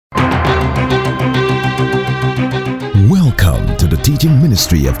teaching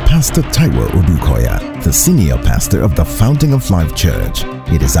ministry of Pastor Taiwo Odukoya, the senior pastor of the Fountain of Life Church.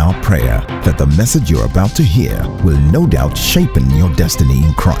 It is our prayer that the message you're about to hear will no doubt shape your destiny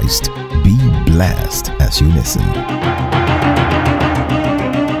in Christ. Be blessed as you listen.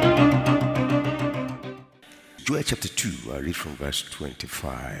 Joel chapter 2, I read from verse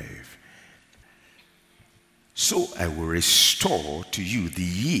 25. So I will restore to you the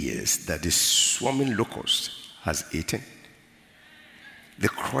years that the swarming locust has eaten, the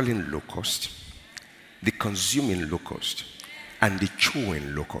crawling locust, the consuming locust, and the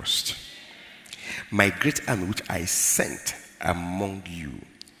chewing locust. My great army which I sent among you,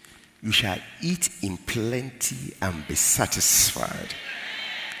 you shall eat in plenty and be satisfied,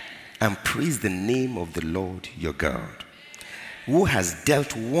 and praise the name of the Lord your God, who has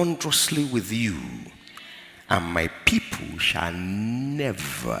dealt wondrously with you, and my people shall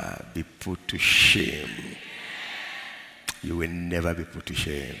never be put to shame. You will never be put to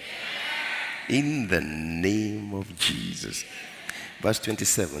shame. In the name of Jesus. Verse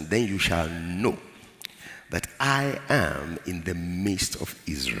 27, then you shall know that I am in the midst of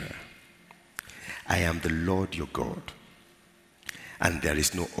Israel. I am the Lord your God, and there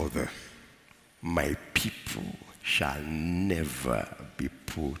is no other. My people shall never be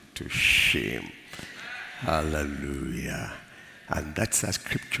put to shame. Hallelujah. And that's a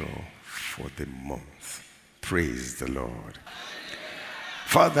scripture for the month. Praise the Lord.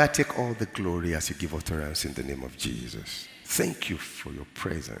 Father, take all the glory as you give utterance in the name of Jesus. Thank you for your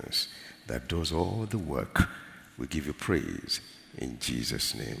presence that does all the work. We give you praise in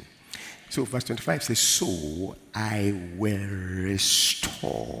Jesus' name. So verse 25 says, so I will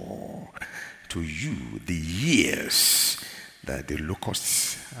restore to you the years that the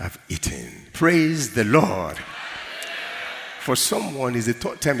locusts have eaten. Praise the Lord. For someone, it's the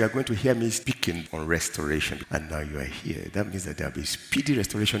third time you are going to hear me speaking on restoration. And now you are here. That means that there will be speedy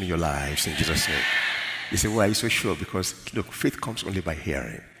restoration in your lives in Jesus' name. You say, why are you so sure? Because, look, faith comes only by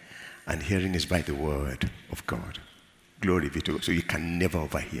hearing. And hearing is by the word of God. Glory be to God. So you can never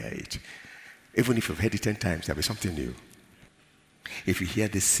overhear it. Even if you've heard it 10 times, there will be something new. If you hear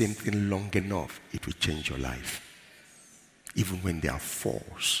the same thing long enough, it will change your life. Even when there are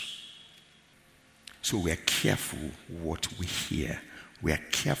false. So we are careful what we hear. We are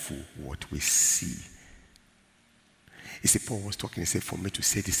careful what we see. You see, Paul was talking, he said, for me to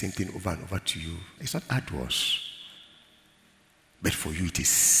say the same thing over and over to you, it's not arduous. But for you, it is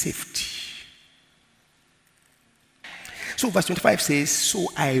safety. So verse 25 says, so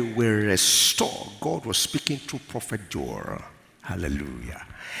I will restore. God was speaking through Prophet Joel. Hallelujah.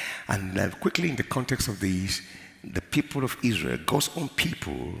 And quickly in the context of these, the people of Israel, God's own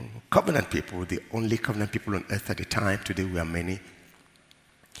people, covenant people, the only covenant people on earth at the time, today we are many,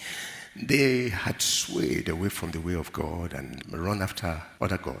 they had swayed away from the way of God and run after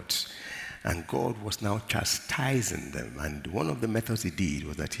other gods. And God was now chastising them. And one of the methods he did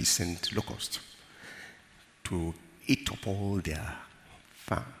was that he sent locusts to eat up all their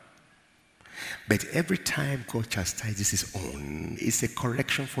farm. But every time God chastises his own, it's a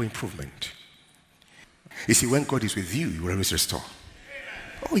correction for improvement. You see, when God is with you, he will always restore.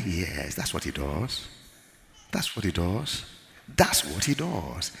 Oh yes, that's what he does. That's what he does. That's what he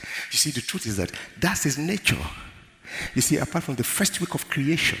does. You see, the truth is that that's his nature. You see, apart from the first week of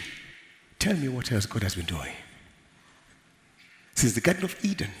creation, tell me what else God has been doing. Since the Garden of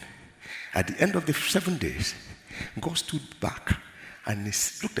Eden, at the end of the 7 days, God stood back and he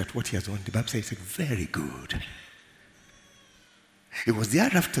looked at what he has done. The Bible says, he said, very good. It was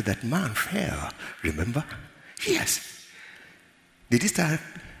thereafter that man fell. Remember? Yes. Did he start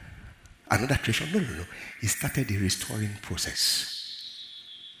another creation? No. He started the restoring process.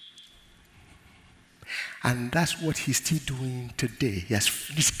 And that's what he's still doing today. He has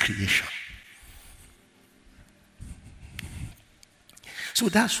finished creation. So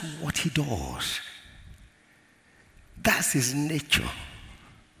that's what he does. That's his nature.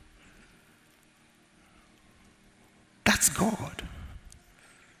 That's God.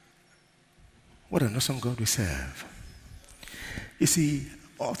 What an awesome God we serve. You see,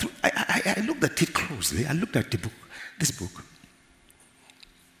 I looked at it closely. I looked at this book.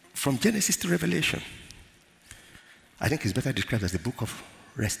 From Genesis to Revelation. I think it's better described as the book of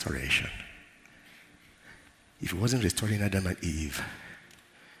restoration. If it wasn't restoring Adam and Eve,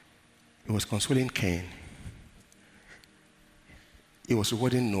 it was consoling Cain. It was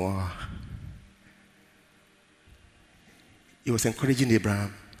rewarding Noah. It was encouraging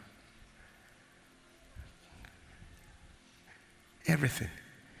Abraham. Everything.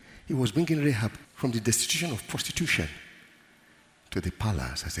 He was bringing Rahab from the destitution of prostitution to the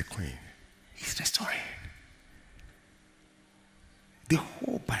palace as a queen. He's restoring. The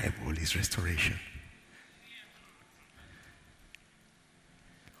whole Bible is restoration.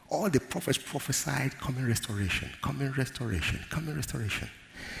 All the prophets prophesied coming restoration, coming restoration, coming restoration,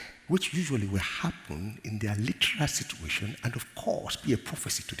 which usually will happen in their literal situation and, of course, be a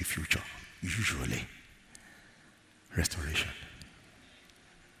prophecy to the future. Usually. Restoration.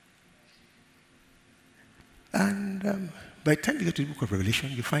 And by the time you get to the book of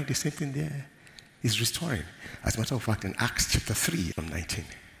Revelation, you find the same thing there is restoring. As a matter of fact, in Acts chapter 3 from 19.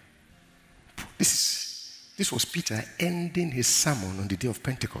 This was Peter ending his sermon on the day of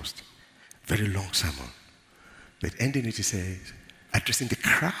Pentecost. Very long sermon. But ending it, he says, addressing the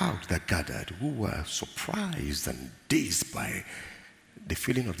crowd that gathered, who were surprised and dazed by the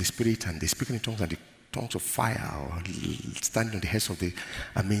feeling of the Spirit and the speaking in tongues and the tongues of fire, or standing on the heads of they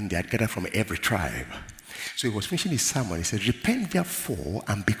had gathered from every tribe. So he was finishing his sermon. He said, repent therefore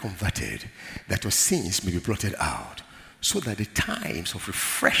and be converted, that your sins may be blotted out, so that the times of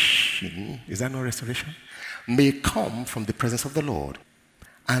refreshing, is that not restoration, may come from the presence of the Lord,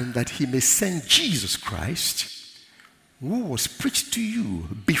 and that he may send Jesus Christ, who was preached to you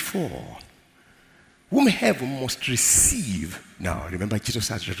before, whom heaven must receive. Now, remember, Jesus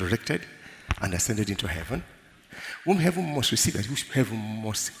has resurrected and ascended into heaven. Whom heaven must receive, and which heaven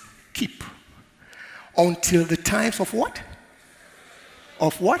must keep. Until the times of what?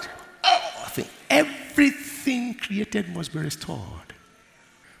 Of what? Everything created must be restored.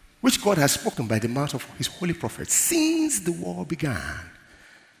 Which God has spoken by the mouth of his holy prophets since the world began.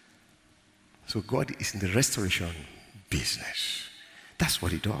 So God is in the restoration business. That's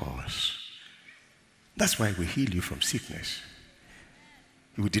what he does. That's why we heal you from sickness.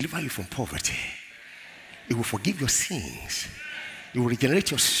 He will deliver you from poverty. He will forgive your sins. He will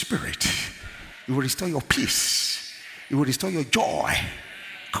regenerate your spirit. He will restore your peace. He will restore your joy.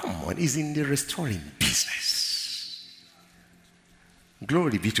 Come on, he's in the restoring business.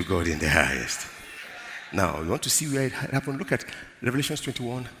 Glory be to God in the highest. Now, you want to see where it happened? Look at Revelation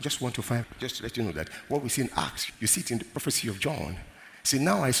 21, just 1 to 5, just to let you know that what we see in Acts, you see it in the prophecy of John. See,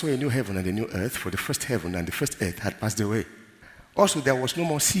 now I saw a new heaven and a new earth, for the first heaven and the first earth had passed away. Also, there was no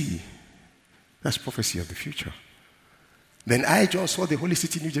more sea. That's prophecy of the future. Then I, John, saw the holy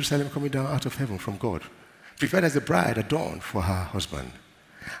city, New Jerusalem, coming down out of heaven from God, prepared as a bride adorned for her husband.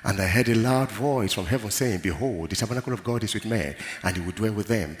 And I heard a loud voice from heaven saying, behold, the tabernacle of God is with men, and he will dwell with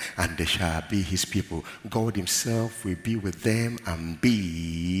them, and they shall be his people. God himself will be with them and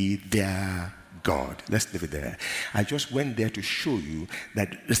be their God. Let's leave it there. I just went there to show you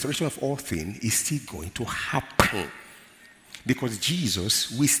that restoration of all things is still going to happen. Because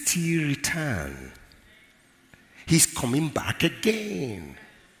Jesus will still return. He's coming back again.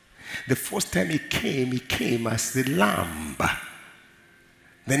 The first time he came as the lamb.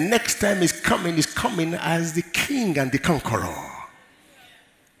 The next time he's coming as the king and the conqueror.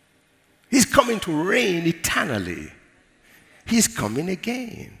 He's coming to reign eternally. He's coming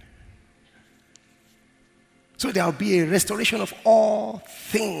again. So there will be a restoration of all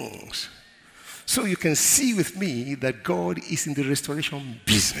things. So you can see with me that God is in the restoration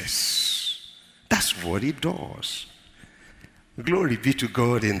business. That's what he does. Glory be to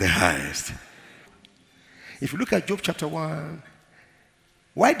God in the highest. If you look at Job chapter 1,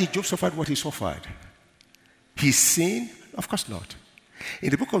 why did Job suffer what he suffered? His sin? Of course not.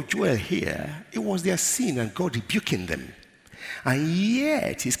 In the book of Joel here, it was their sin and God rebuking them. And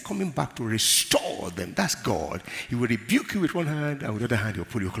yet, he's coming back to restore them. That's God. He will rebuke you with one hand, and with the other hand, he'll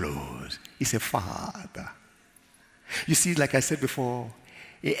pull you close. He's a father. You see, like I said before,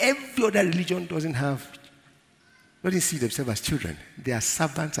 every other religion doesn't see themselves as children. They are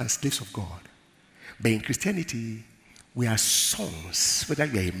servants and slaves of God. But in Christianity, we are sons, whether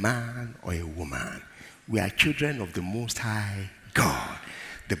you are a man or a woman. We are children of the Most High God.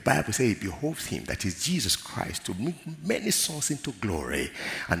 The Bible says it behoves him, that is Jesus Christ, to bring many sons into glory.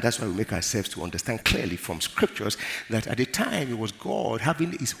 And that's why we make ourselves to understand clearly from scriptures that at the time it was God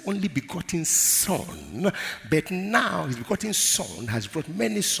having his only begotten son, but now his begotten son has brought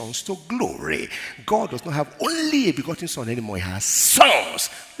many sons to glory. God does not have only a begotten son anymore, he has sons.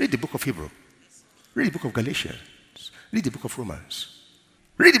 Read the book of Hebrew. Read the book of Galatians. Read the book of Romans.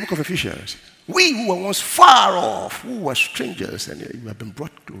 Read the book of Ephesians. We who were once far off, who were strangers, and you have been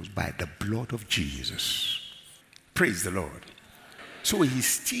brought close by the blood of Jesus. Praise the Lord. So he's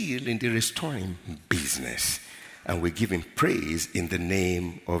still in the restoring business, and we give him praise in the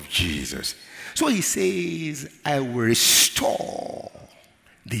name of Jesus. So he says, I will restore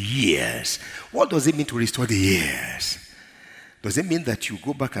the years. What does it mean to restore the years? Does it mean that you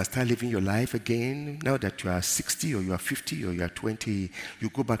go back and start living your life again now that you are 60 or you are 50 or you are 20? You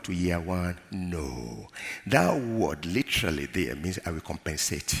go back to year one? No. That word literally there means I will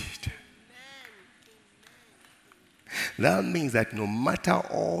compensate it. That means that no matter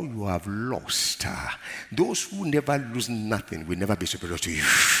all you have lost, those who never lose nothing will never be superior to you.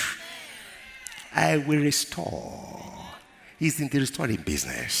 I will restore. He's in the restoring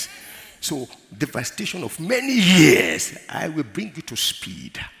business. So, devastation of many years, I will bring you to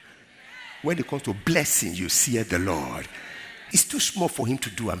speed. When it comes to blessing, you see the Lord. It's too small for him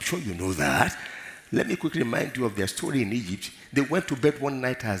to do. I'm sure you know that. Let me quickly remind you of their story in Egypt. They went to bed one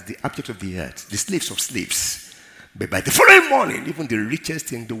night as the object of the earth, the slaves of slaves. But by the following morning, even the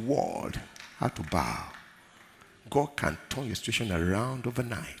richest in the world had to bow. God can turn your situation around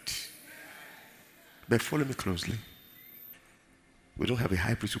overnight. But follow me closely. We don't have a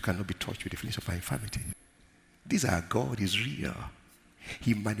high priest who cannot be touched with the feelings of our infirmity. This our God is real.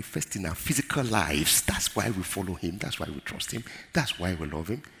 He manifests in our physical lives. That's why we follow him. That's why we trust him. That's why we love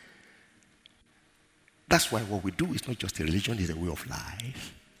him. That's why what we do is not just a religion, it's a way of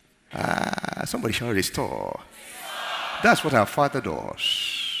life. Somebody shall restore. That's what our Father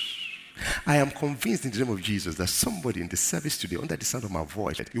does. I am convinced in the name of Jesus that somebody in the service today, under the sound of my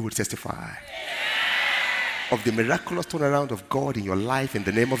voice, that you will testify of the miraculous turnaround of God in your life in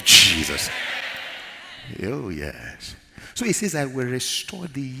the name of Jesus. Oh, yes. So he says, I will restore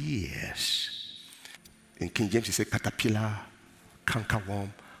the years. In King James, he said, caterpillar, cankerworm,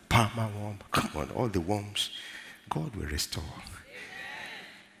 palmer worm. Come on, all the worms. God will restore.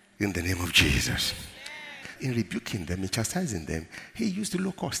 In the name of Jesus. In rebuking them, in chastising them, he used the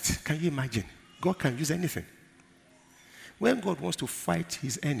locust. Can you imagine? God can use anything. When God wants to fight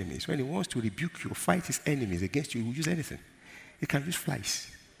his enemies, when he wants to rebuke you, fight his enemies against you, he will use anything. He can use flies.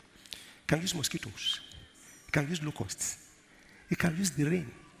 He can use mosquitoes. He can use locusts. He can use the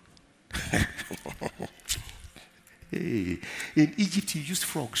rain. Hey. In Egypt, he used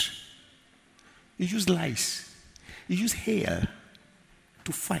frogs. He used lice. He used hail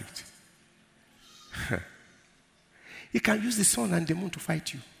to fight. He can use the sun and the moon to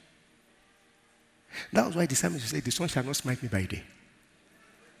fight you. That was why the psalmist said, the sun shall not smite me by day.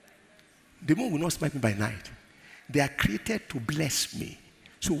 The moon will not smite me by night. They are created to bless me.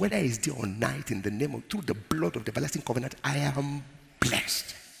 So whether it's day or night, in the name of, through the blood of the everlasting covenant, I am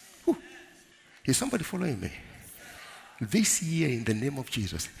blessed. Whew. Is somebody following me? This year, in the name of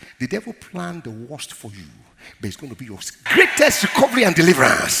Jesus, the devil planned the worst for you, but it's going to be your greatest recovery and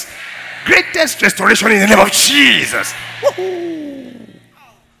deliverance. Greatest restoration in the name of Jesus. Woo-hoo.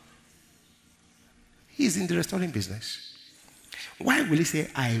 He's in the restoring business. Why will he say,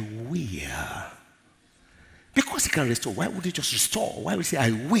 I will? Because he can restore. Why would he just restore? Why would he say,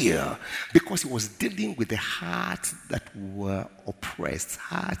 I will? Because he was dealing with the hearts that were oppressed,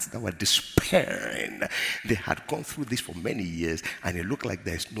 hearts that were despairing. They had gone through this for many years, and it looked like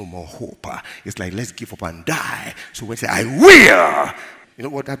there's no more hope. It's like, let's give up and die. So when he said, I will, you know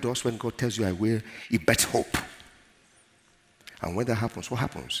what that does when God tells you, I will? It bets hope. And when that happens, what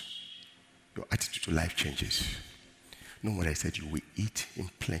happens? Your attitude to life changes. No more I said you will eat in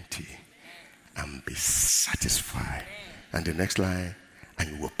plenty and be satisfied. And the next line, and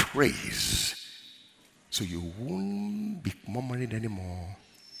you will praise. So you won't be murmuring anymore.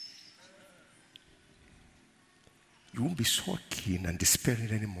 You won't be sulking and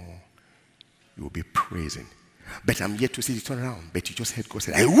despairing anymore. You will be praising. But I'm yet to see the turnaround. But you just heard God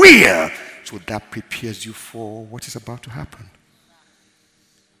say, I will. So that prepares you for what is about to happen.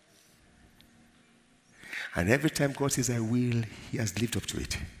 And every time God says, I will, he has lived up to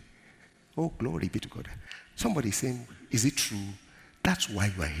it. Oh, glory be to God. Somebody is saying, is it true? That's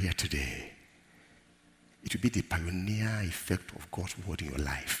why you are here today. It will be the pioneer effect of God's word in your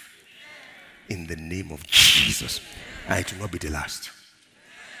life. In the name of Jesus. And it will not be the last.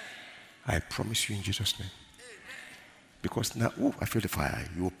 I promise you in Jesus' name. Because now, I feel the fire.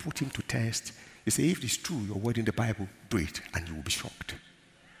 You will put him to test. You say, if it's true, your word in the Bible, do it. And you will be shocked.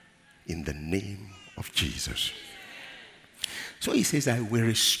 In the name of Jesus. So he says, I will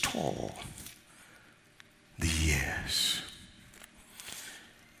restore the years.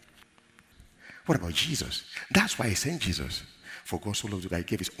 What about Jesus? That's why he sent Jesus. For God so loved the world, he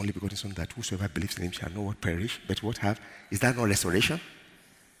gave his only begotten Son, that whosoever believes in him shall not perish, but what have? Is that not restoration?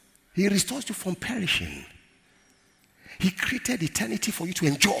 He restores you from perishing. He created eternity for you to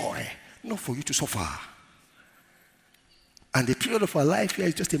enjoy, not for you to suffer. And the period of our life here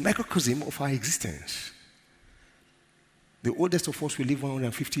is just a microcosm of our existence. The oldest of us will live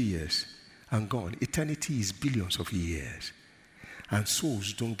 150 years and gone. Eternity is billions of years. And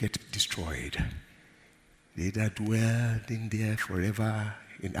souls don't get destroyed. They that dwelled in there forever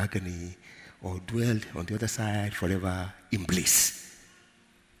in agony, or dwelled on the other side forever in bliss.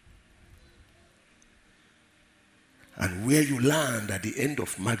 And where you land at the end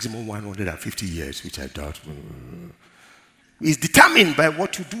of maximum 150 years, which I doubt, is determined by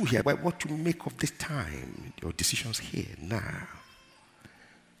what you do here, by what you make of this time, your decisions here, now.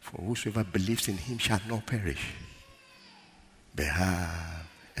 For whosoever believes in him shall not perish, but have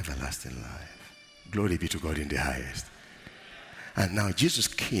everlasting life. Glory be to God in the highest. And now Jesus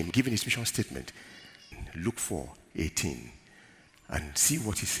came, giving his mission statement. Luke 4:18, and see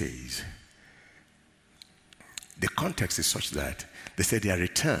what he says. The context is such that they said they are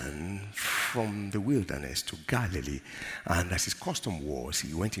returned from the wilderness to Galilee, and as his custom was,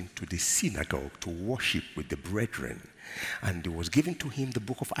 he went into the synagogue to worship with the brethren. And there was given to him the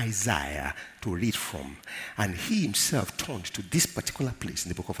book of Isaiah to read from. And he himself turned to this particular place in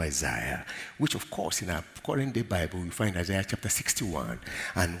the book of Isaiah, which of course in our current day Bible we find Isaiah chapter 61.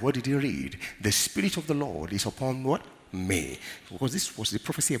 And what did he read? The Spirit of the Lord is upon what? Me. Because this was the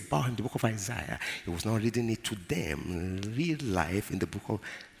prophecy about him in the book of Isaiah. He was not reading it to them, real life in the book of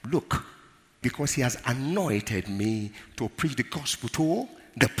Luke. Because he has anointed me to preach the gospel to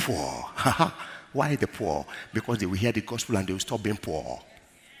the poor. Why the poor? Because they will hear the gospel and they will stop being poor.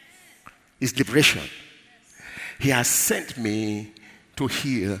 It's liberation. He has sent me to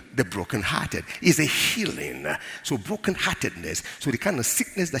heal the brokenhearted. It's a healing. So brokenheartedness, so the kind of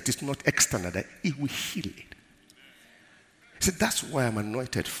sickness that is not external, that it will heal it. So that's why I'm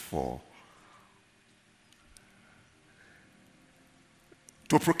anointed for.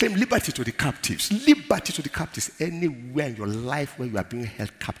 To proclaim liberty to the captives. Liberty to the captives. Anywhere in your life where you are being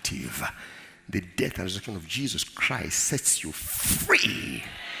held captive, the death and resurrection of Jesus Christ sets you free.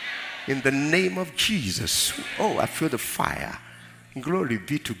 In the name of Jesus. Oh, I feel the fire. Glory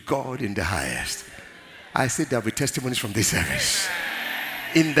be to God in the highest. I said there will be testimonies from this service.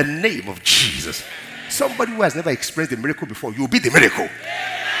 In the name of Jesus. Somebody who has never experienced the miracle before, you will be the miracle.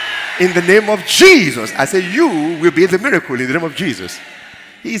 In the name of Jesus. I say you will be the miracle in the name of Jesus.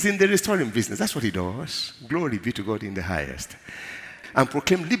 He's in the restoring business. That's what he does. Glory be to God in the highest. And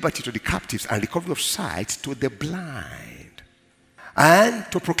proclaim liberty to the captives and recovery of sight to the blind. And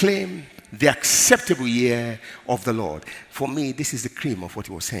to proclaim the acceptable year of the Lord. For me, this is the cream of what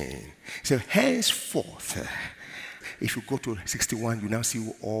he was saying. So henceforth, if you go to 61, you now see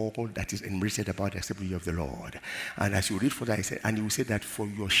all that is enumerated about the acceptable year of the Lord. And as you read further, he said, and he will say that for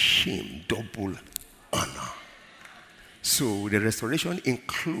your shame, double honor. So the restoration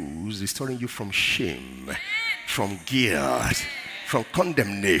includes restoring you from shame, from guilt, from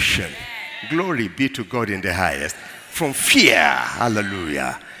condemnation. Glory be to God in the highest. From fear.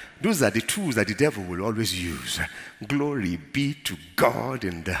 Hallelujah. Those are the tools that the devil will always use. Glory be to God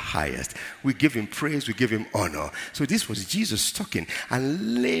in the highest. We give him praise, we give him honor. So this was Jesus talking.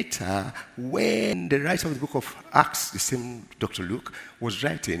 And later, when the writer of the book of Acts, the same Dr. Luke, was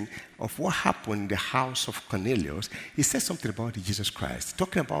writing of what happened in the house of Cornelius, he said something about Jesus Christ,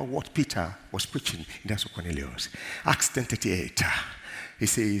 talking about what Peter was preaching in the house of Cornelius. Acts 10:38. He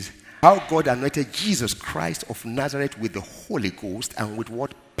says, how God anointed Jesus Christ of Nazareth with the Holy Ghost and with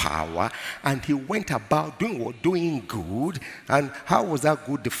what power, and he went about doing what? Doing good. And how was that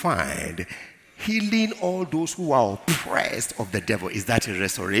good defined? Healing all those who are oppressed of the devil. Is that a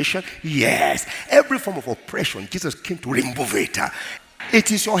restoration? Yes. Every form of oppression, Jesus came to remove it.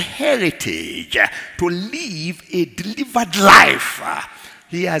 It is your heritage to live a delivered life.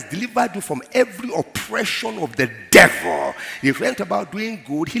 He has delivered you from every oppression of the devil. He went about doing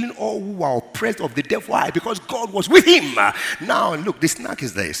good, healing all who are oppressed of the devil. Why? Because God was with him. Now, look, the snack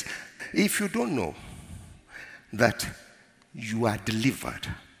is this. If you don't know that you are delivered,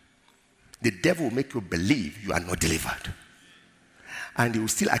 the devil will make you believe you are not delivered. And he will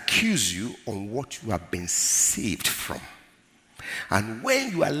still accuse you on what you have been saved from. And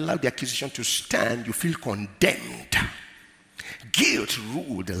when you allow the accusation to stand, you feel condemned. Guilt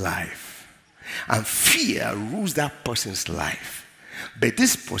ruled the life, and fear rules that person's life. But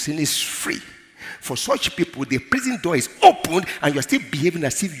this person is free. For such people, the prison door is opened and you're still behaving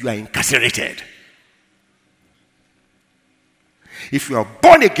as if you are incarcerated. If you are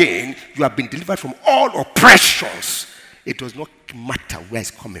born again, you have been delivered from all oppressions. It does not matter where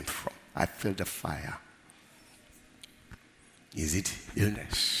it's coming from. I feel the fire. Is it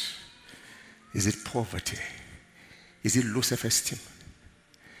illness? Is it poverty? Is it low self-esteem?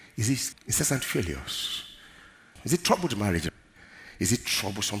 Is it incessant failures? Is it troubled marriage? Is it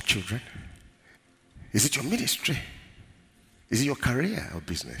troublesome children? Is it your ministry? Is it your career or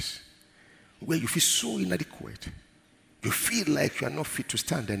business? Where you feel so inadequate. You feel like you are not fit to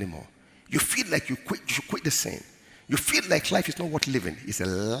stand anymore. You feel like you should quit the sin. You feel like life is not worth living. It's a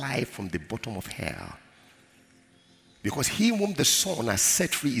lie from the bottom of hell. Because he whom the Son has set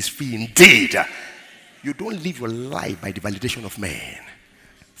free is free indeed. You don't live your life by the validation of man.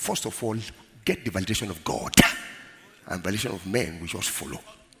 First of all, get the validation of God. And validation of men will just follow.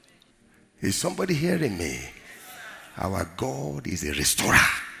 Is somebody hearing me? Our God is a restorer.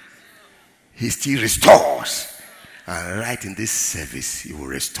 He still restores. And right in this service, he will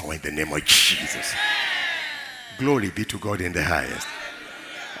restore in the name of Jesus. Glory be to God in the highest.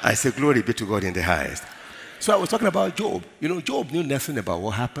 I say glory be to God in the highest. So I was talking about Job. You know, Job knew nothing about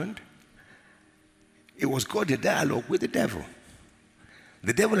what happened. It was God in dialogue with the devil.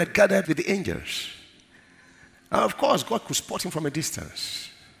 The devil had gathered with the angels. And of course, God could spot him from a distance.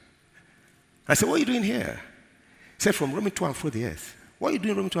 I said, what are you doing here? He said, from roaming to and fro the earth. What are you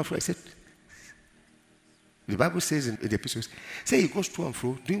doing roaming to and fro? I said, the Bible says in the epistles, say he goes to and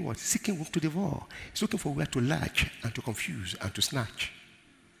fro, doing what? Seeking whom to devour. He's looking for where to latch and to confuse and to snatch.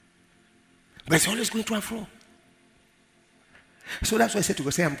 But he's always going to and fro. So that's why I said to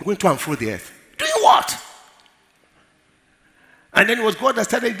God, say, I'm going to and fro the earth. Doing what? And then it was God that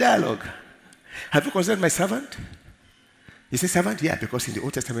started dialogue. Have you considered my servant? He said, servant? Yeah, because in the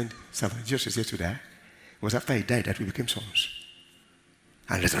Old Testament, servant, Jesus said to die. It was after he died that we became sons.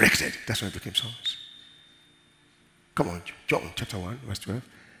 And resurrected. That's when we became sons. Come on, John chapter 1, verse 12.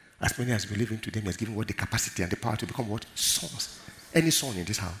 As many as believe into them, he has given what? The capacity and the power to become what? Sons. Any son in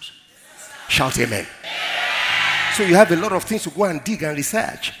this house. Shout amen. So you have a lot of things to go and dig and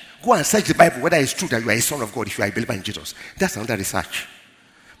research. Go and search the Bible, whether it's true that you are a son of God, if you are a believer in Jesus. That's another research.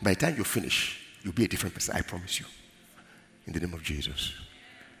 By the time you finish, you'll be a different person, I promise you. In the name of Jesus.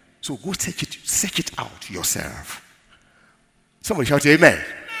 So go search it out yourself. Somebody shout amen.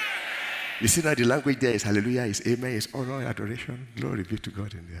 You see now the language there is hallelujah, is amen, is honor, adoration. Glory be to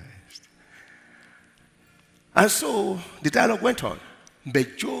God in the highest. And so the dialogue went on.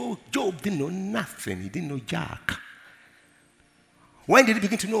 But Job didn't know nothing. He didn't know jack. When did he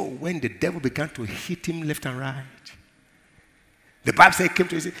begin to know? When the devil began to hit him left and right. The Bible said he came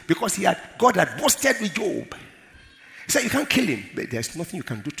to his, because God had boasted with Job. He said, you can't kill him, but there's nothing you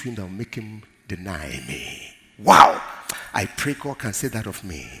can do to him that will make him deny me. Wow! I pray God can say that of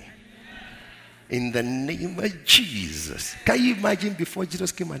me. In the name of Jesus. Can you imagine before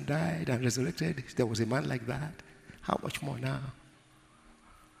Jesus came and died and resurrected, there was a man like that? How much more now?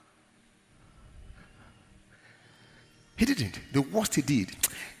 He didn't. The worst he did,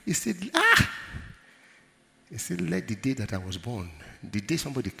 he said, He said, let the day that I was born, the day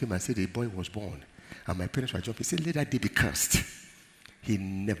somebody came and said a boy was born, and my parents were jumping, he said, let that day be cursed. He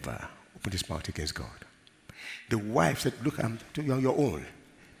never opened his mouth against God. The wife said, look, you're on your own.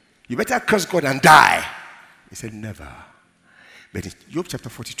 You better curse God and die. He said, never. But in Job chapter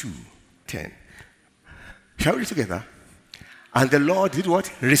 42:10, shall we read together? And the Lord did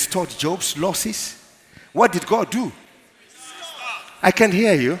what? Restored Job's losses. What did God do? I can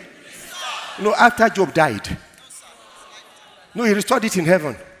hear you. No, after Job died. No, he restored it in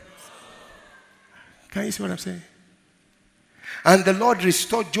heaven. Can you see what I'm saying? And the Lord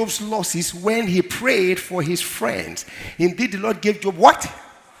restored Job's losses when he prayed for his friends. Indeed, the Lord gave Job what?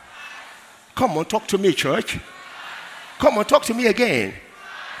 Come on, talk to me, church. Come on, talk to me again.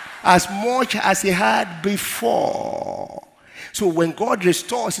 As much as he had before. So when God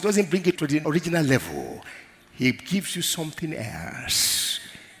restores, he doesn't bring it to the original level. He gives you something else.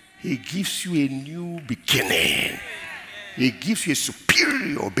 He gives you a new beginning. He gives you a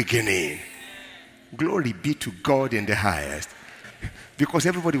superior beginning. Glory be to God in the highest. Because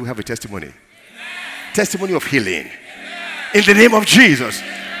everybody will have a testimony. Amen. Testimony of healing. Amen. In the name of Jesus.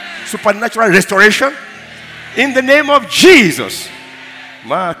 Amen. Supernatural restoration. In the name of Jesus.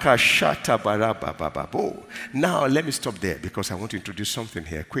 Now let me stop there because I want to introduce something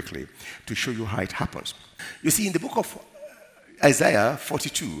here quickly to show you how it happens. You see, in the book of Isaiah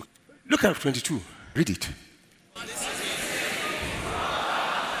 42, look at 22. Read it.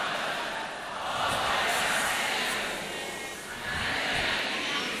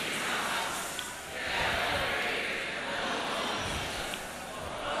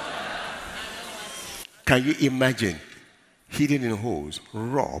 Can you imagine? Hidden in holes,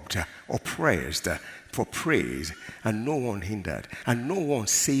 robbed, oppressed for praise, and no one hindered. And no one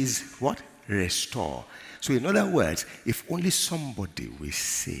says, what? Restore. So in other words, if only somebody will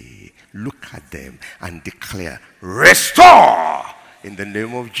say, look at them and declare, restore in the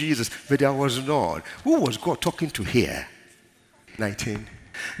name of Jesus. But there was none. Who was God talking to here? 19.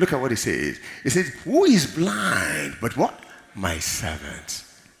 Look at what he says. He says, who is blind? But what? My servant.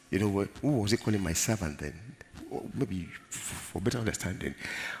 You know what? Who was he calling my servant then? or maybe for better understanding,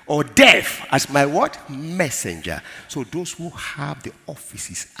 or deaf as my what? Messenger. So those who have the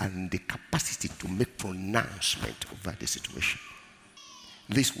offices and the capacity to make pronouncement over the situation.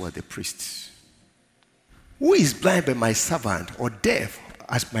 These were the priests. Who is blind by my servant, or deaf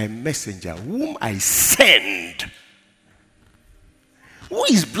as my messenger, whom I send? Who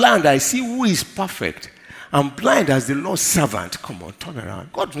is blind? I see who is perfect. I'm blind as the Lord's servant. Come on, turn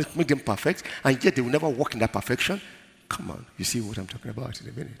around. God will make them perfect, and yet they will never walk in that perfection. Come on, you see what I'm talking about in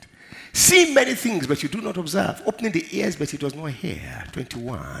a minute. See many things, but you do not observe. Opening the ears, but he does not hear.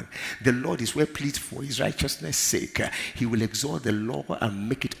 21. The Lord is well pleased for his righteousness' sake. He will exalt the law and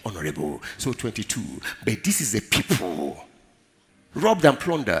make it honorable. So 22. But this is a people robbed and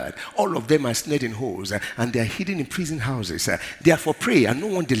plundered. All of them are snared in holes, and they are hidden in prison houses. They are for prey, and no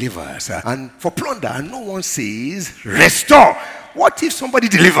one delivers. And for plunder, and no one says, restore. What if somebody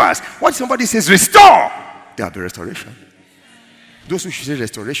delivers? What if somebody says, restore? There will be restoration. Those who should say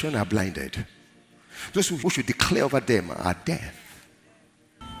restoration are blinded. Those who should declare over them are deaf.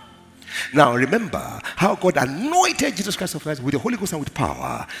 Now remember how God anointed Jesus Christ of Nazareth with the Holy Ghost and with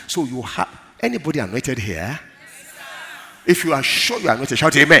power. So you have anybody anointed here? If you are sure you are anointed,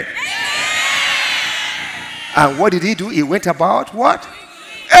 shout amen. And what did he do? He went about what?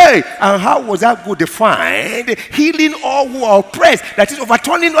 Hey, and how was that good defined? Healing all who are oppressed. That is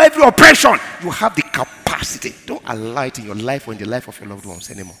overturning every oppression. You have the capacity. Don't allow it in your life or in the life of your loved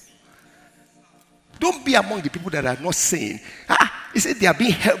ones anymore. Don't be among the people that are not saying, he said they are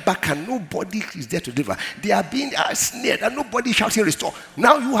being held back and nobody is there to deliver. They are being snared and nobody is shouting restore.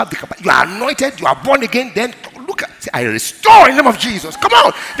 Now you have the capacity. You are anointed, you are born again. Then look at, say, I restore in the name of Jesus. Come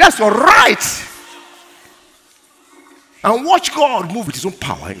on, that's your right. And watch God move with his own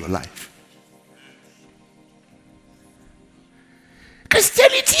power in your life.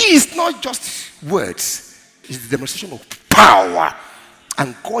 Christianity is not just words. It's the demonstration of power.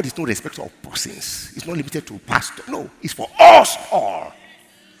 And God is no respecter of persons. It's not limited to pastor. No, it's for us all.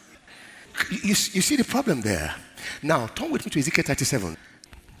 You see the problem there. Now, turn with me to Ezekiel 37.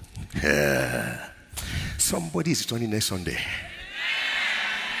 Somebody is returning next Sunday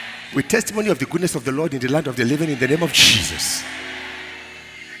with testimony of the goodness of the Lord in the land of the living in the name of Jesus.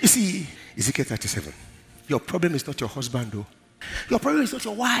 You see, Ezekiel 37. Your problem is not your husband, though. Your problem is not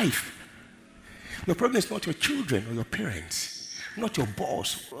your wife. Your problem is not your children or your parents. Not your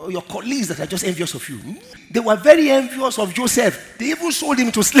boss or your colleagues that are just envious of you. They were very envious of Joseph. They even sold him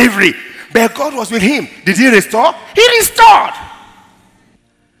to slavery. But God was with him. Did he restore? He restored.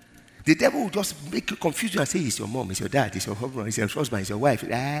 The devil will just make you confuse you and say, it's your mom, it's your dad, it's your husband, it's your husband, it's your wife.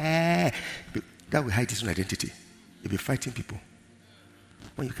 That will hide his own identity. You'll be fighting people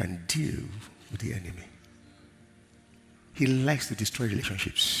when you can deal with the enemy. He likes to destroy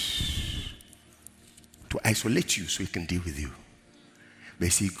relationships, to isolate you so he can deal with you.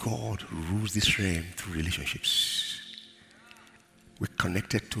 But see, God rules this realm through relationships. We're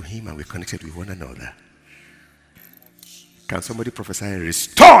connected to him and we're connected with one another. Can somebody prophesy and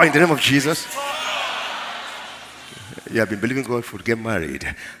restore in the name of Jesus? You have been believing God for to get married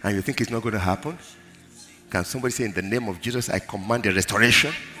and you think it's not going to happen? Can somebody say, in the name of Jesus, I command a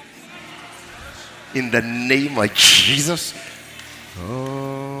restoration? In the name of Jesus?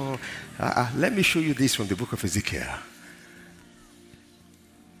 Let me show you this from the book of Ezekiel.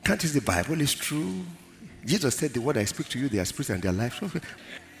 Can't you see the Bible is true? Jesus said, the word I speak to you, they are spirit and they are life.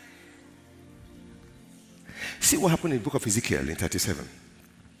 See what happened in the book of Ezekiel in 37.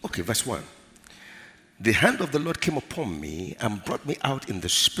 Okay, verse 1. The hand of the Lord came upon me and brought me out in the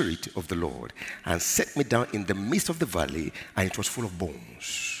spirit of the Lord and set me down in the midst of the valley, and it was full of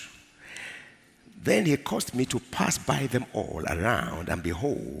bones. Then he caused me to pass by them all around, and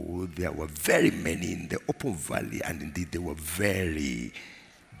behold, there were very many in the open valley, and indeed they were very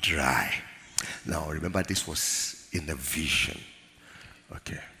dry. Now remember, this was in a vision.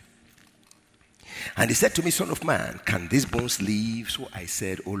 Okay. And he said to me, Son of man, can these bones live? So I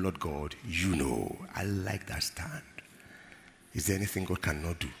said, Oh Lord God, you know. I like that stand. Is there anything God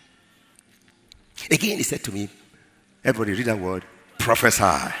cannot do? Again he said to me, everybody read that word,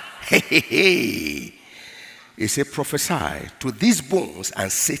 prophesy. He said, prophesy to these bones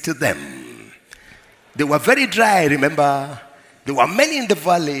and say to them. They were very dry, remember? There were many in the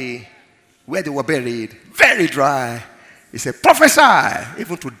valley where they were buried, very dry. He said, prophesy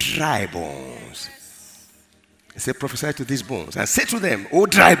even to dry bones. He said, prophesy to these bones and say to them, O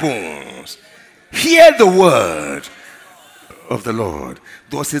dry bones, hear the word of the Lord.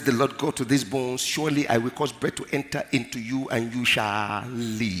 Thus says the Lord God to these bones, surely I will cause breath to enter into you and you shall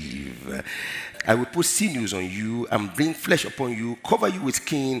live. I will put sinews on you and bring flesh upon you, cover you with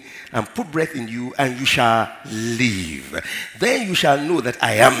skin, and put breath in you, and you shall live. Then you shall know that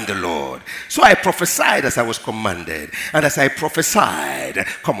I am the Lord. So I prophesied as I was commanded. And as I prophesied,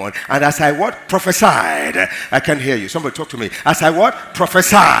 come on, and as I what? Prophesied. I can hear you. Somebody talk to me. As I what?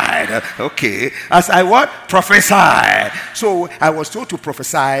 Prophesied. Okay. As I what? Prophesied. So I was told to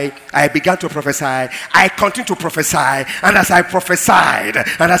prophesy. I began to prophesy. I continued to prophesy. And as I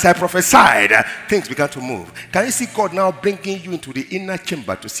prophesied, things began to move. Can you see God now bringing you into the inner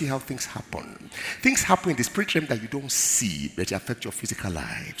chamber to see how things happen? Things happen in the spirit realm that you don't see, but they affect your physical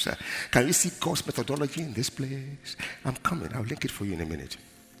lives. Can you see God's methodology in this place? I'm coming. I'll link it for you in a minute.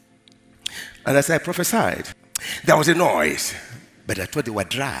 And as I prophesied, there was a noise, but I thought they were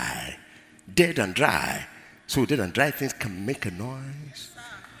dry, dead and dry. So dead and dry things can make a noise.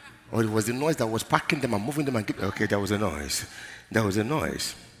 Or it was the noise that was packing them and moving them and keep. Okay, there was a noise. There was a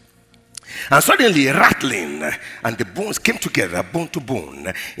noise. And suddenly rattling, and the bones came together, bone to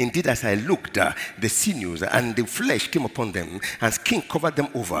bone. Indeed, as I looked, the sinews and the flesh came upon them, and skin covered them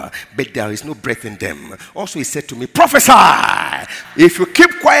over, but there is no breath in them. Also, he said to me, prophesy! If you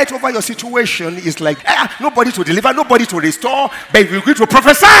keep quiet over your situation, it's like, nobody to deliver, nobody to restore, but if you go to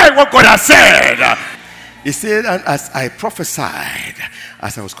prophesy what God has said. He said, and as I prophesied,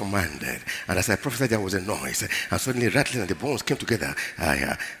 as I was commanded, and as I prophesied, there was a noise, and suddenly rattling, and the bones came together.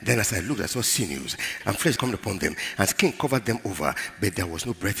 Then as I looked, I saw sinews, and flesh coming upon them, and skin covered them over, but there was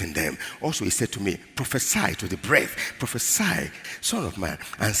no breath in them. Also he said to me, prophesy to the breath, prophesy, son of man,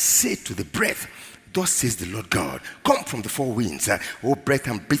 and say to the breath, thus says the Lord God, come from the four winds, O breath,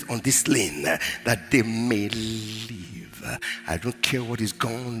 and breathe on this slain, that they may live. I don't care what is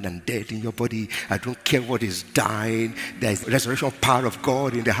gone and dead in your body. I don't care what is dying. There is resurrection power of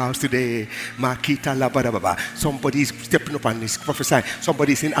God in the house today. Somebody is stepping up and is prophesying.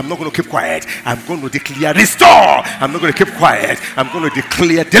 Somebody is saying, I'm not going to keep quiet. I'm going to declare restore. I'm not going to keep quiet. I'm going to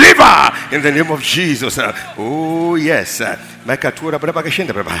declare deliver in the name of Jesus. Oh yes.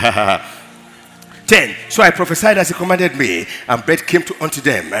 10. So I prophesied as he commanded me, and breath came unto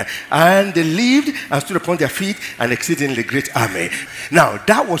them, and they lived and stood upon their feet, an exceedingly great army. Now,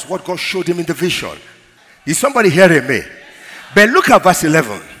 that was what God showed him in the vision. Is somebody hearing me? But look at verse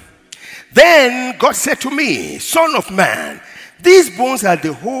 11. Then God said to me, son of man, these bones are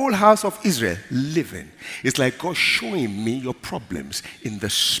the whole house of Israel living. It's like God showing me your problems in the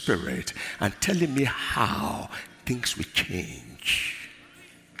spirit and telling me how things will change.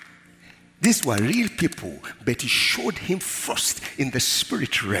 These were real people, but he showed him first in the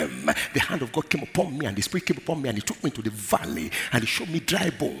spirit realm. The hand of God came upon me, and the spirit came upon me, and he took me to the valley, and he showed me dry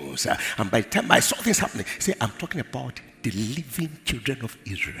bones. And by the time I saw things happening, say, I'm talking about the living children of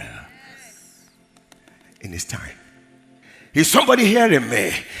Israel in his time. Is somebody hearing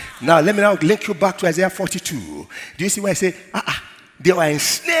me? Now, let me now link you back to Isaiah 42. Do you see why I say, they were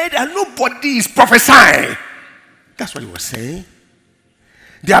ensnared and nobody is prophesying? That's what he was saying.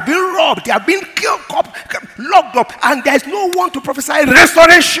 They have been robbed, they have been killed up, locked up, and there's no one to prophesy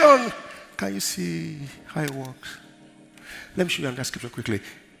restoration. Can you see how it works? Let me show you that scripture quickly.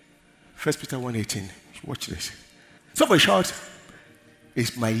 1 Peter 1:18. Watch this. Somebody shout,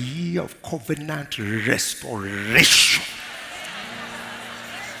 it's my year of covenant restoration.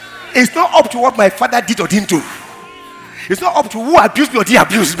 It's not up to what my father did or didn't do. It's not up to who abused me or didn't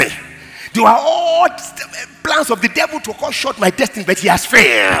abuse me. They were all plans of the devil to cut short my destiny, but he has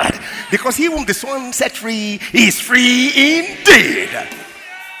failed. Because he whom the Son set free is free indeed.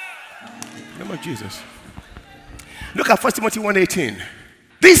 Remember Jesus. Look at 1 Timothy 1:18.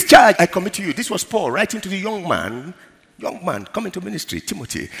 This charge I commit to you. This was Paul writing to the young man coming to ministry,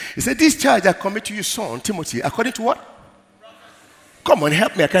 Timothy. He said, this charge I commit to you, son, Timothy, according to what? Come on,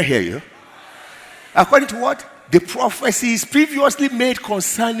 help me, I can't hear you. According to what? The prophecies previously made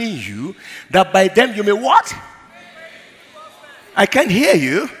concerning you, that by them you may what? I can't hear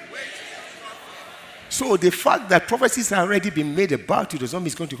you. So the fact that prophecies have already been made about you does not mean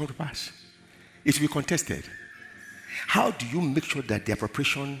it's going to come to pass. It will be contested. How do you make sure that the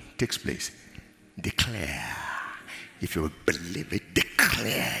preparation takes place? Declare. If you believe it,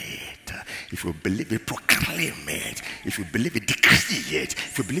 declare it. If you believe it, proclaim it. If you believe it, decree it.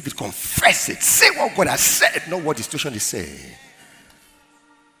 If you believe it, confess it. Say what God has said, not what the situation is saying.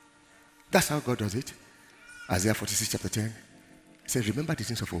 That's how God does it. Isaiah 46 chapter 10. He says, remember the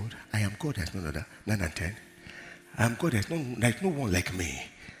things of old. I am God, there is none other. 9 and 10. I am God, there is no one like me.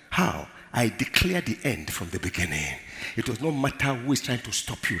 How? I declare the end from the beginning. It does not matter who is trying to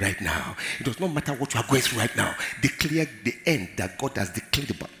stop you right now. It does not matter what you are going through right now. Declare the end that God has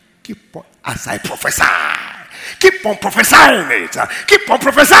declared about. Keep on as I prophesy. Keep on prophesying it. Keep on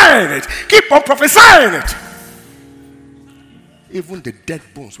prophesying it. Keep on prophesying it. Even the dead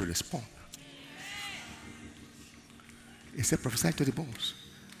bones will respond. He said, prophesy to the bones.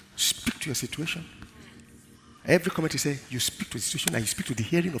 Speak to your situation. Every comment he said, you speak to the situation and you speak to the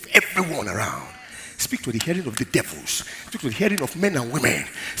hearing of everyone around. Speak to the hearing of the devils. Speak to the hearing of men and women.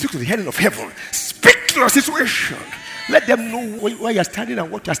 Speak to the hearing of heaven. Speak to your situation. Let them know where you're standing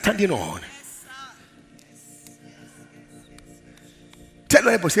and what you're standing on. Tell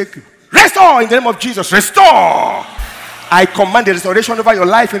everybody, say, restore in the name of Jesus. Restore. I command the restoration over your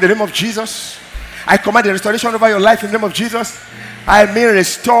life in the name of Jesus. I command the restoration over your life in the name of Jesus. I mean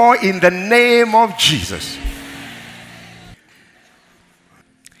restore in the name of Jesus.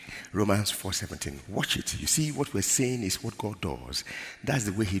 Romans 4:17. Watch it. You see, what we're saying is what God does. That's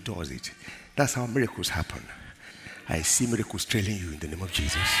the way he does it. That's how miracles happen. I see miracles trailing you in the name of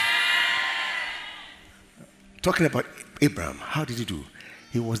Jesus. Talking about Abraham, how did he do?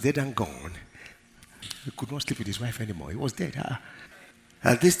 He was dead and gone. He could not sleep with his wife anymore. He was dead.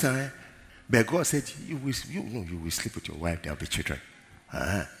 At this time, but God said, you will sleep with your wife, there will be children.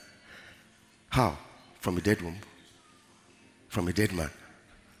 How? From a dead womb? From a dead man?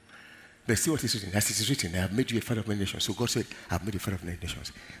 But see what is written. As it is written, I have made you a father of many nations. So God said, I have made you a father of many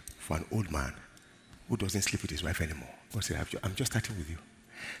nations. For an old man who doesn't sleep with his wife anymore. God said, I'm just starting with you.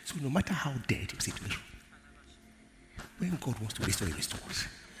 So no matter how dead your situation, when God wants to restore, he restores.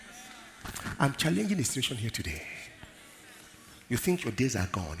 I'm challenging the situation here today. You think your days are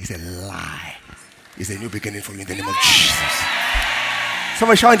gone. It's a lie. It's a new beginning for you in the name of Jesus.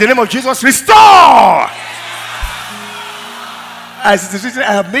 Someone shout in the name of Jesus, restore! As it is written,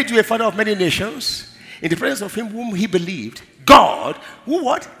 I have made you a father of many nations, in the presence of him whom he believed, God, who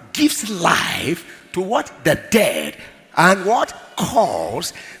what? Gives life to what? The dead, and what?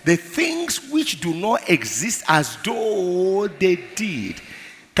 Calls the things which do not exist as though they did.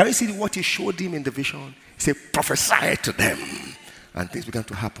 Can you see what he showed him in the vision? He said, prophesy to them. And things began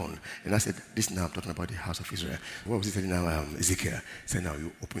to happen. And I said, this now I'm talking about the house of Israel. What was he telling now? Ezekiel said, now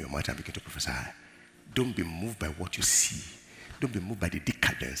you open your mouth and begin to prophesy. Don't be moved by what you see. Don't be moved by the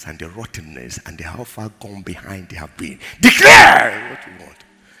decadence and the rottenness and the how far gone behind they have been. Declare what you want.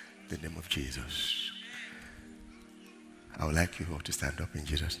 In the name of Jesus. I would like you all to stand up in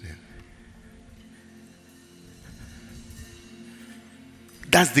Jesus' name.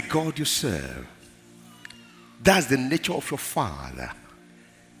 That's the God you serve. That's the nature of your Father.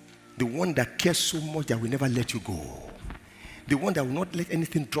 The one that cares so much that will never let you go. The one that will not let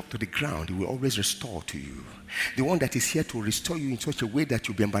anything drop to the ground. He will always restore to you. The one that is here to restore you in such a way that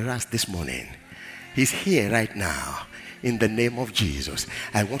you'll be embarrassed this morning. He's here right now. In the name of Jesus.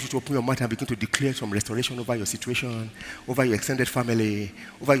 I want you to open your mouth and begin to declare some restoration over your situation, over your extended family,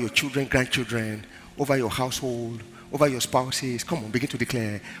 over your children, grandchildren, over your household, over your spouses. Come on, begin to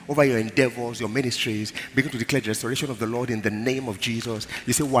declare over your endeavors, your ministries. Begin to declare the restoration of the Lord in the name of Jesus.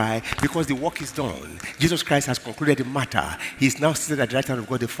 You say, why? Because the work is done. Jesus Christ has concluded the matter. He is now seated at the right hand of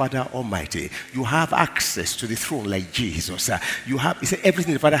God the Father Almighty. You have access to the throne like Jesus. He said,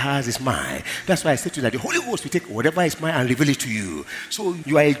 everything the Father has is mine. That's why I said to you that the Holy Ghost will take whatever is mine and reveal it to you. So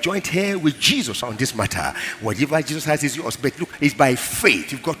you are a joint heir with Jesus on this matter. Whatever Jesus has is yours. But look, it's by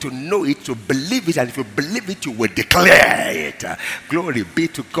faith. You've got to know it, to believe it, and if you believe it, you will declare it. Glory be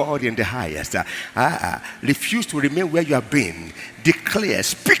to God in the highest. Refuse to remain where you have been. Declare,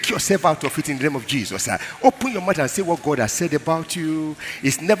 speak yourself out of it in the name of Jesus. Open your mouth and say what God has said about you.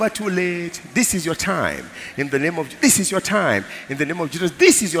 It's never too late. This is your time. In the name of this is your time. In the name of Jesus,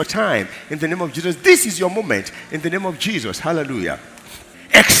 this is your time. In the name of Jesus, this is your moment. In the name of Jesus, hallelujah.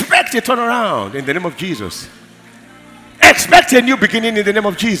 Expect a turnaround in the name of Jesus. Expect a new beginning in the name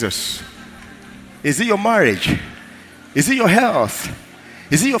of Jesus. Is it your marriage? Is it your health?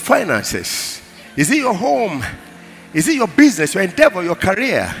 Is it your finances? Is it your home? Is it your business, your endeavor, your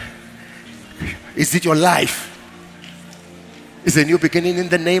career? Is it your life? Is a new beginning in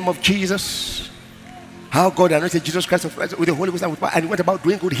the name of Jesus? How God anointed Jesus Christ with the Holy Ghost and he went about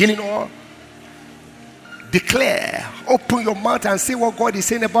doing good, healing all. Declare, open your mouth and say what God is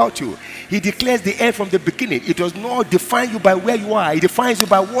saying about you. He declares the end from the beginning. It does not define you by where you are. It defines you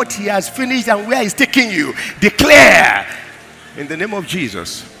by what he has finished and where he's taking you. Declare in the name of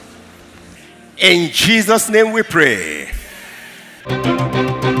Jesus. In Jesus' name we pray.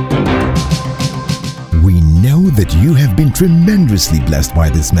 We know that you have been tremendously blessed by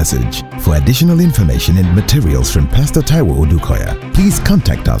this message. For additional information and materials from Pastor Taiwo Odukoya, please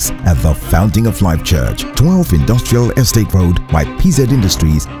contact us at the Fountain of Life Church, 12 Industrial Estate Road by PZ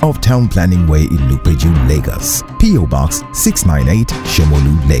Industries of Town Planning Way in Lupeju, Lagos. P.O. Box 698,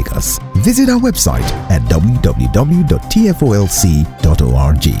 Shomolu, Lagos. Visit our website at www.tfolc.org.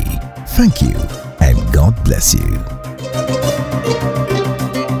 Thank you, and God bless you.